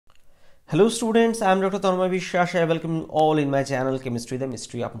Hello students, I am Dr. Tanmoy Biswas. I welcome you all in my channel Chemistry, the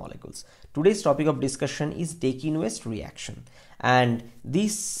Mystery of Molecules. Today's topic of discussion is Dakin-West reaction, and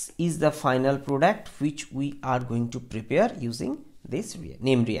this is the final product which we are going to prepare using this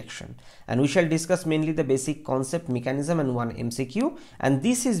name reaction, and we shall discuss mainly the basic concept, mechanism and one MCQ. And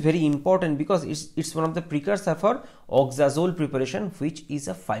this is very important because it's one of the precursor for Oxazole preparation, which is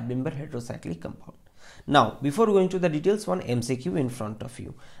a 5-member heterocyclic compound. Now, before going to the details, one MCQ in front of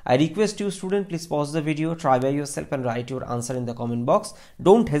you. I request you student, please pause the video, try by yourself and write your answer in the comment box.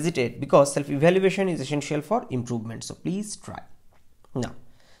 Don't hesitate because self-evaluation is essential for improvement. So please try. Now,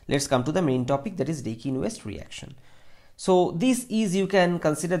 let's come to the main topic, that is Dakin-West reaction. So this is, you can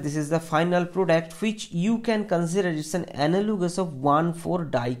consider this is the final product which you can consider it's an analogous of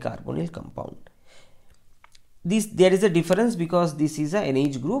 1,4-dicarbonyl compound. There is a difference because this is a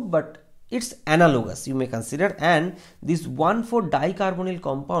NH group, but it's analogous you may consider, and these 1,4-dicarbonyl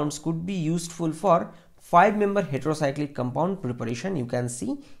compounds could be useful for 5-member heterocyclic compound preparation. You can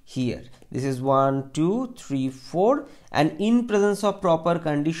see here this is 1, 2, 3, 4, and in presence of proper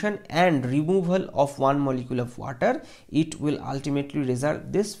condition and removal of one molecule of water, it will ultimately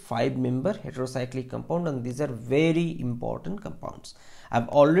result this 5-member heterocyclic compound, and these are very important compounds. I've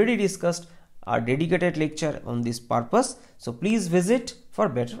already discussed a dedicated lecture on this purpose, so please visit for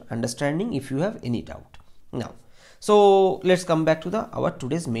better understanding if you have any doubt. Now, so let's come back to our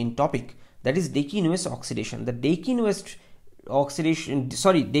today's main topic, that is Dakin-West oxidation. The Dakin-West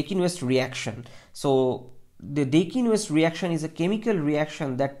Dakin-West reaction. So the Dakin-West reaction is a chemical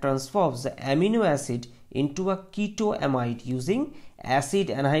reaction that transforms the amino acid into a ketoamide using acid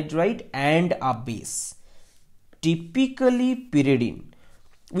anhydride and a base, typically pyridine.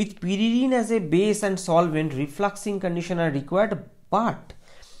 With pyridine as a base and solvent, refluxing condition are required, but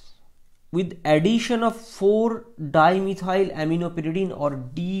with addition of 4-dimethyl aminopyridine or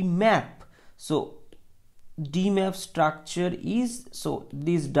DMAP. So DMAP structure is, so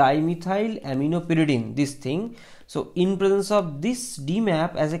this dimethyl aminopyridine, this thing. So in presence of this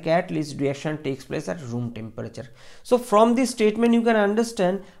DMAP as a catalyst, reaction takes place at room temperature. So from this statement you can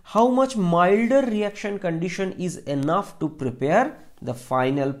understand how much milder reaction condition is enough to prepare the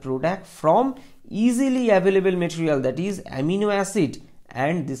final product from easily available material, that is amino acid,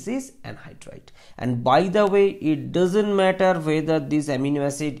 and this is anhydride. And by the way, it doesn't matter whether this amino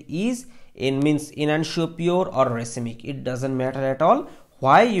acid is enantiopure or racemic, it doesn't matter at all.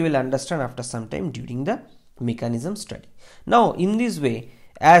 Why, you will understand after some time during the mechanism study. Now in this way,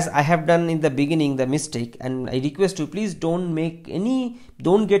 as I have done in the beginning the mistake, and I request you please don't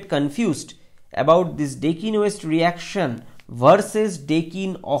get confused about this Dakin-West reaction versus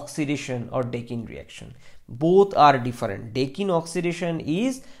Dakin oxidation or Dakin reaction. Both are different. Dakin oxidation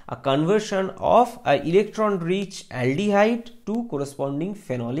is a conversion of an electron rich aldehyde to corresponding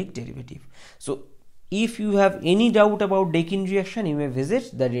phenolic derivative. So if you have any doubt about Dakin reaction, you may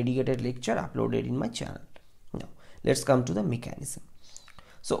visit the dedicated lecture uploaded in my channel. Now let's come to the mechanism.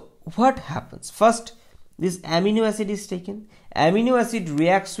 So what happens? First, this amino acid is taken. Amino acid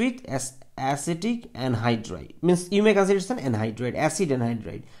reacts with acetic anhydride, means you may consider it's an anhydride, acid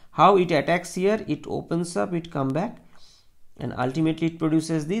anhydride. How it attacks here? It opens up, it come back, and ultimately it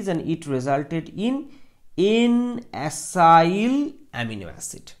produces this, and it resulted in N-acyl amino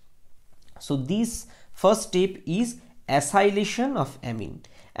acid. So this first step is acylation of amine,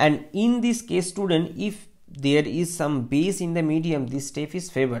 and in this case student, if there is some base in the medium, this step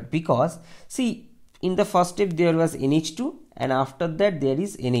is favored because see, in the first step there was NH2 and after that there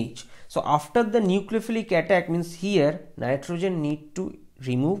is NH. So after the nucleophilic attack, means here nitrogen need to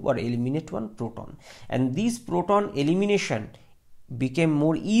remove or eliminate one proton, and this proton elimination became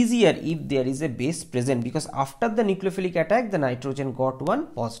more easier if there is a base present, because after the nucleophilic attack the nitrogen got one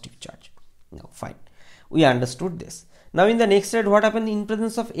positive charge. Now fine, we understood this. Now in the next slide, what happened? In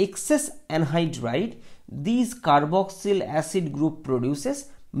presence of excess anhydride, this carboxyl acid group produces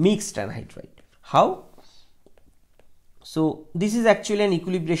mixed anhydride. How? So this is actually an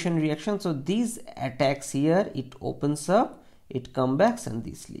equilibration reaction. So these attacks here, it opens up, it comes back, and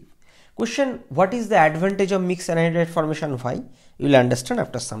this leave. Question: what is the advantage of mixed anhydride formation? Why? You will understand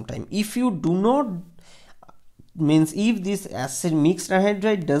after some time. If you do not, means if this acid mixed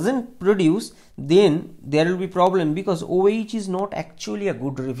anhydride doesn't produce, then there will be problem, because OH is not actually a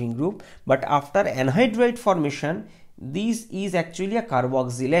good leaving group, but after anhydride formation, this is actually a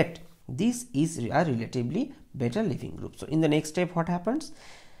carboxylate. This is a relatively better leaving group. So in the next step, what happens?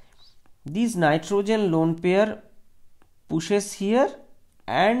 This nitrogen lone pair pushes here,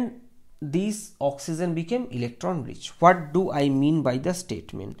 and this oxygen became electron rich. What do I mean by the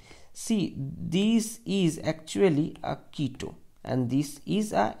statement? See, this is actually a keto. and this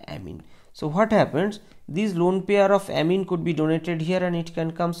is a amine. So what happens, this lone pair of amine could be donated here and it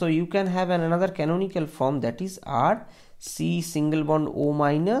can come. So you can have another canonical form, that is R C single bond O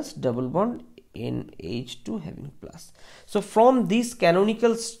minus double bond NH2 having plus. So from this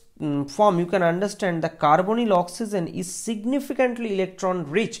canonical form you can understand the carbonyl oxygen is significantly electron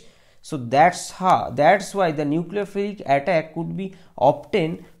rich. So that's why the nucleophilic attack could be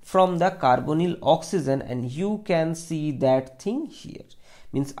obtained from the carbonyl oxygen, and you can see that thing here.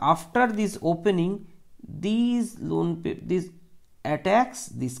 Means after this opening, these attacks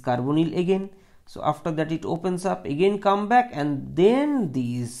this carbonyl again. So after that it opens up again, come back, and then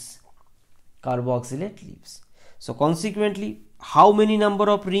these carboxylate leaves. So consequently, how many number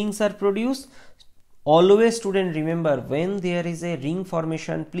of rings are produced? Always student remember, when there is a ring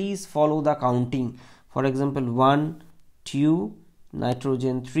formation, please follow the counting. For example, 1, 2,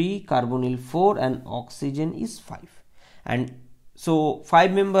 nitrogen 3, carbonyl 4 and oxygen is 5. And so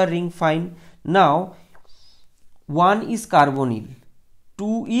 5-member ring, fine. Now 1 is carbonyl,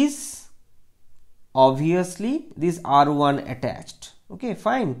 2 is obviously this R1 attached, okay,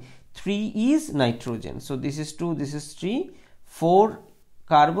 fine. 3 is nitrogen, so this is 2, this is 3, 4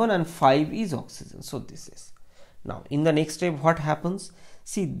 carbon and 5 is oxygen. So this is. Now in the next step what happens?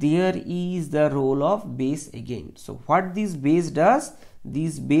 See, there is the role of base again. So what this base does,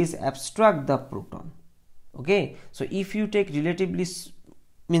 this base abstract the proton, okay. So if you take relatively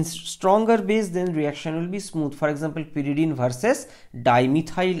stronger base, then reaction will be smooth. For example, pyridine versus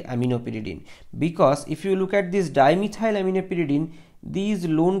dimethyl aminopyridine, because if you look at this dimethyl aminopyridine, these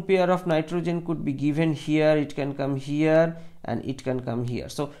lone pair of nitrogen could be given here, it can come here and it can come here.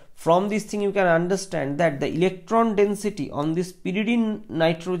 So from this thing you can understand that the electron density on this pyridine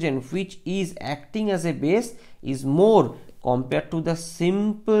nitrogen, which is acting as a base, is more compared to the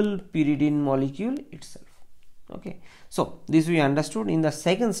simple pyridine molecule itself, okay. So this we understood. In the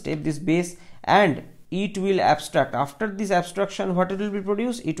second step, this base and it will abstract. After this abstraction, what it will be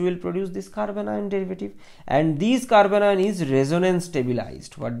produced? It will produce this carbon ion derivative, and this carbon ion is resonance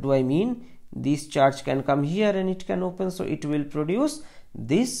stabilized. What do I mean? This charge can come here and it can open, so it will produce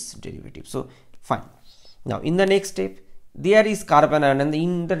this derivative. So fine. Now in the next step, there is carbon ion, and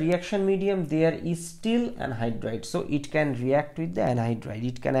in the reaction medium there is still anhydride, so it can react with the anhydride.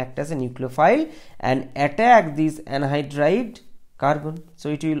 It can act as a nucleophile and attack this anhydride carbon. So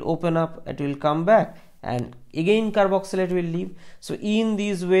it will open up, it will come back, and again carboxylate will leave. So in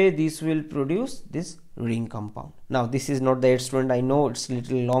this way this will produce this ring compound. Now this is not the 8th student, I know it's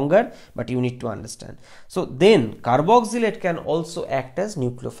little longer, but you need to understand. So then carboxylate can also act as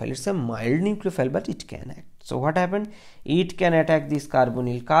nucleophile. It's a mild nucleophile, but it can act. So what happened? It can attack this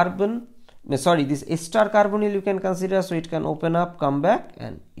carbonyl carbon, sorry, this ester carbonyl you can consider. So it can open up, come back,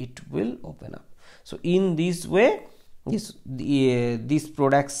 and it will open up. So in this way this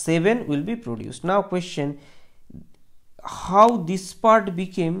product 7 will be produced. Now question, how this part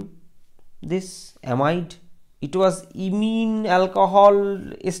became this amide? It was imine alcohol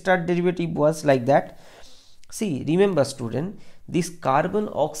ester derivative was like that. See, remember student, this carbon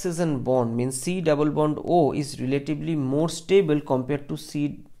oxygen bond means C double bond O is relatively more stable compared to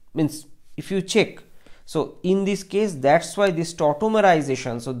C, means if you check. So in this case, that's why this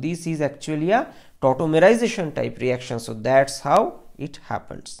tautomerization, so this is actually a tautomerization type reaction. So that's how it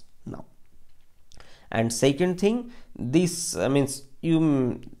happens now. And second thing, this means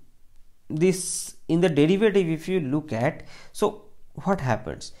this in the derivative, if you look at, so what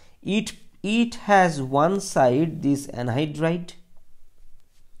happens? It has one side this anhydride,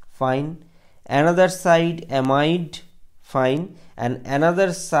 fine, another side amide, fine, and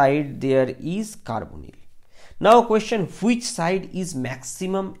another side there is carbonyl. Now question, which side is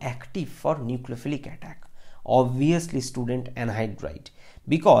maximum active for nucleophilic attack? Obviously student, anhydride,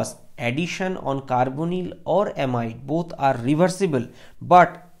 because addition on carbonyl or amide both are reversible,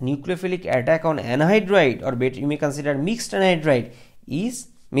 but nucleophilic attack on anhydride, or better you may consider mixed anhydride, is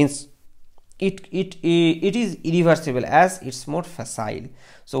means it is irreversible as it's more facile.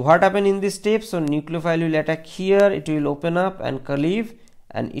 So what happened in this step? So nucleophile will attack here, it will open up and cleave,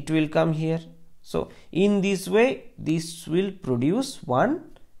 and it will come here. So in this way this will produce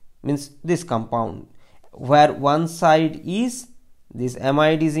one, means this compound, where one side is this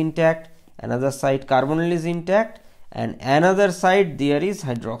amide is intact, another side carbonyl is intact, and another side there is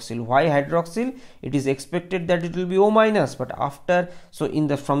hydroxyl. Why hydroxyl? It is expected that it will be O minus, but after, so in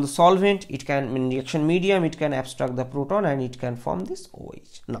the from the solvent it can, in reaction medium it can abstract the proton and it can form this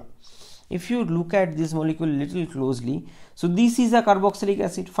OH. Now if you look at this molecule little closely, so this is a carboxylic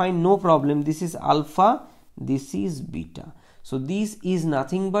acid, fine, no problem. This is alpha, this is beta. So this is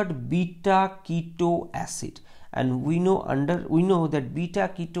nothing but beta keto acid, and we know that beta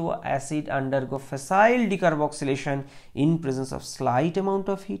keto acid undergo facile decarboxylation in presence of slight amount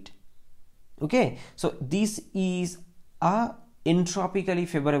of heat. Okay, so this is a entropically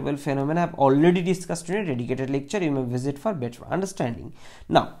favorable phenomena. I have already discussed in a dedicated lecture. You may visit for better understanding.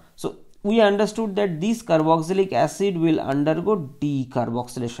 Now, so we understood that this carboxylic acid will undergo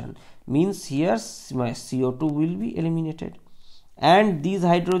decarboxylation, means here my CO2 will be eliminated, and this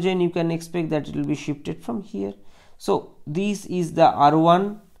hydrogen you can expect that it will be shifted from here. So this is the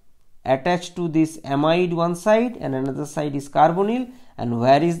R1 attached to this amide one side, and another side is carbonyl, and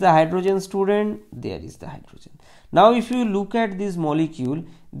where is the hydrogen, student? There is the hydrogen. Now if you look at this molecule,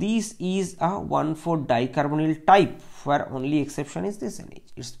 this is a 1,4-dicarbonyl type, where only exception is this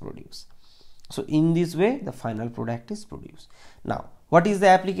NH, it's produced. So in this way the final product is produced. Now what is the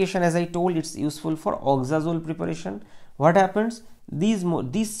application? As I told, it's useful for oxazole preparation. What happens? This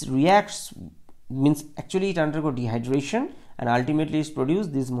reacts, means actually it undergo dehydration, and ultimately is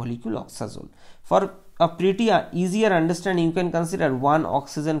produced this molecule oxazole. For a pretty easier understanding, you can consider one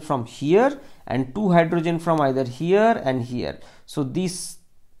oxygen from here and two hydrogen from either here and here. So these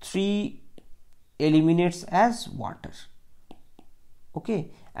three eliminates as water.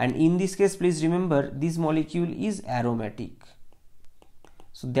 Okay, and in this case please remember this molecule is aromatic.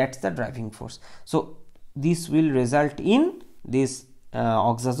 So that's the driving force. So this will result in this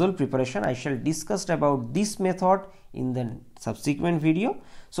oxazole preparation. I shall discuss about this method in the subsequent video.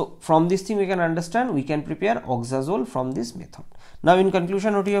 So from this thing we can understand we can prepare oxazole from this method. Now in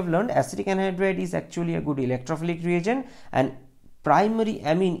conclusion, what you have learned, acetic anhydride is actually a good electrophilic reagent, and primary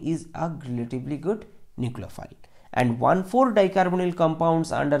amine is a relatively good nucleophile, and 1,4-dicarbonyl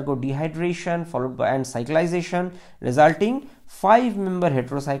compounds undergo dehydration followed by and cyclization, resulting 5-member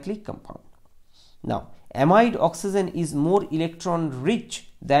heterocyclic compound. Now amide oxygen is more electron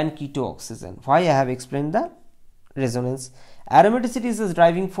rich than keto oxygen. Why? I have explained the resonance. Aromaticity is the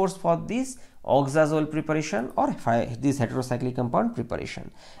driving force for this oxazole preparation or this heterocyclic compound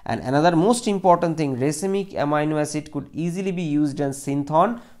preparation. And another most important thing, racemic amino acid could easily be used as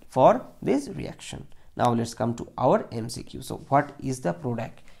synthon for this reaction. Now let's come to our MCQ. So what is the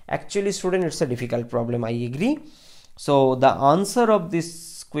product? Actually student, it's a difficult problem, I agree. So the answer of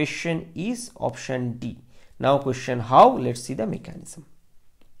this question is option D. Now question how? Let's see the mechanism.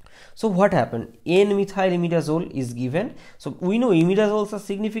 So what happened? N-methyl imidazole is given. So we know imidazoles are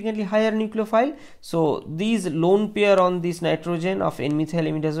significantly higher nucleophile. So these lone pair on this nitrogen of N-methyl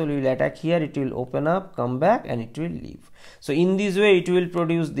imidazole will attack here. It will open up, come back, and it will leave. So in this way it will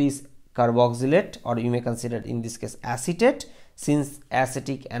produce this carboxylate, or you may consider in this case acetate, since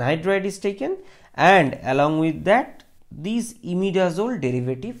acetic anhydride is taken, and along with that this imidazole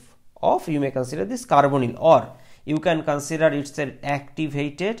derivative of, you may consider this carbonyl, or you can consider it's an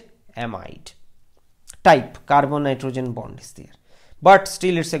activated amide type, carbon nitrogen bond is there, but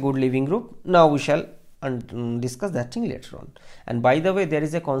still it's a good leaving group. Now we shall discuss that thing later on. And by the way, there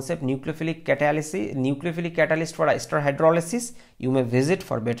is a concept nucleophilic catalyst for ester hydrolysis. You may visit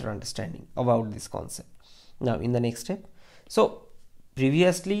for better understanding about this concept. Now in the next step, so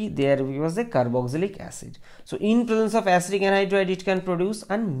previously there was a carboxylic acid. So in presence of acidic anhydride it can produce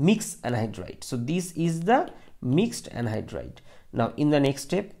and mixed anhydride. So this is the mixed anhydride. Now in the next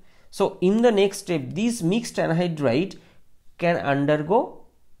step, so in the next step this mixed anhydride can undergo,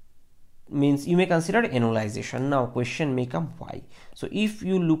 means you may consider enolization. Now question may come why. So if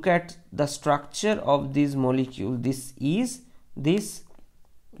you look at the structure of this molecule, this is this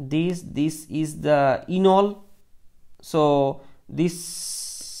is the enol. So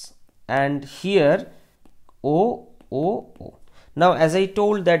this and here O. Now as I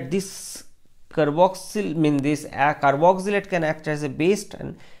told that this carboxyl, this carboxylate can act as a base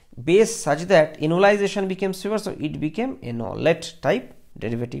and base such that enolization became severe, so it became enolate type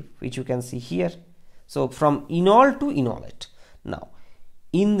derivative, which you can see here. So from enol to enolate. Now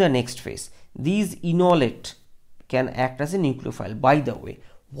in the next phase these enolate can act as a nucleophile. By the way,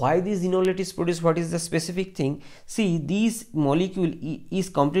 why this enolate is produced, what is the specific thing? See, this molecule is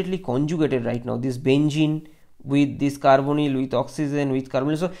completely conjugated right now, this benzene with this carbonyl, with oxygen, with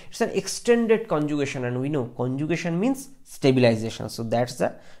carbonyl. So it's an extended conjugation, and we know conjugation means stabilization. So that's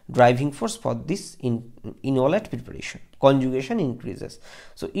the driving force for this enolate preparation. Conjugation increases.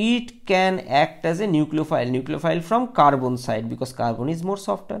 So it can act as a nucleophile from carbon side, because carbon is more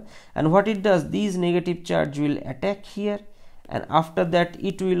softer. And what it does, these negative charge will attack here, and after that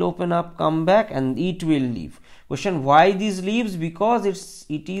it will open up, come back, and it will leave. Question, why this leaves? Because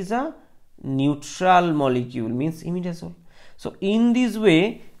it is a neutral molecule, means imidazole. So in this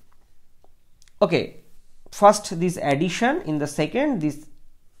way, okay, first this addition, in the second this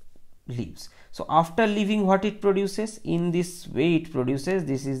leaves. So after leaving, what it produces? In this way it produces,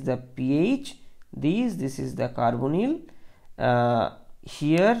 this is the pH, this is the carbonyl,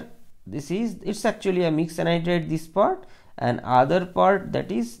 here this is, it's actually a mixed anhydride, this part, and other part,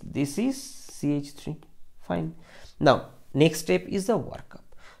 that is, this is CH3. Fine. Now next step is the workup.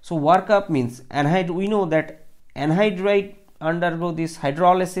 So workup means we know that anhydride undergo this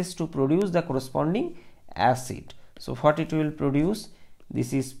hydrolysis to produce the corresponding acid. So what it will produce?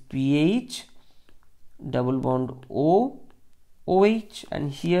 This is pH, double bond O, OH,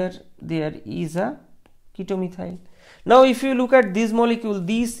 and here there is a ketomethyl. Now if you look at this molecule,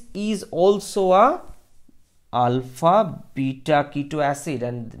 this is also a alpha beta keto acid,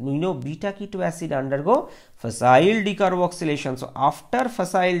 and we know beta keto acid undergo facile decarboxylation. So after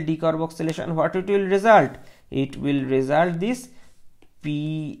facile decarboxylation, what it will result? It will result this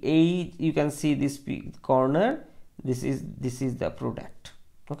pH, you can see this corner, this is the product.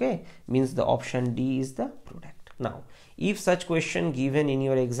 Okay, means the option D is the product. Now if such question given in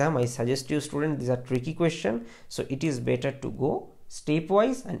your exam, I suggest you student, these are tricky question, so it is better to go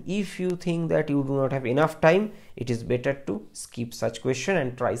stepwise, and if you think that you do not have enough time, it is better to skip such question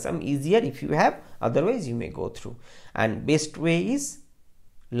and try some easier if you have, otherwise you may go through. And best way is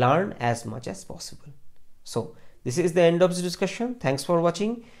learn as much as possible. So this is the end of the discussion. Thanks for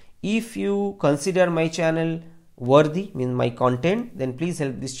watching. If you consider my channel worthy, means my content, then please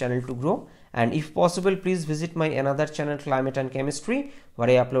help this channel to grow, and if possible please visit my another channel, Climate and Chemistry, where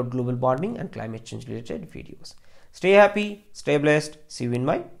I upload global warming and climate change related videos. Stay happy, stay blessed. See you in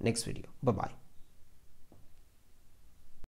my next video. Bye bye.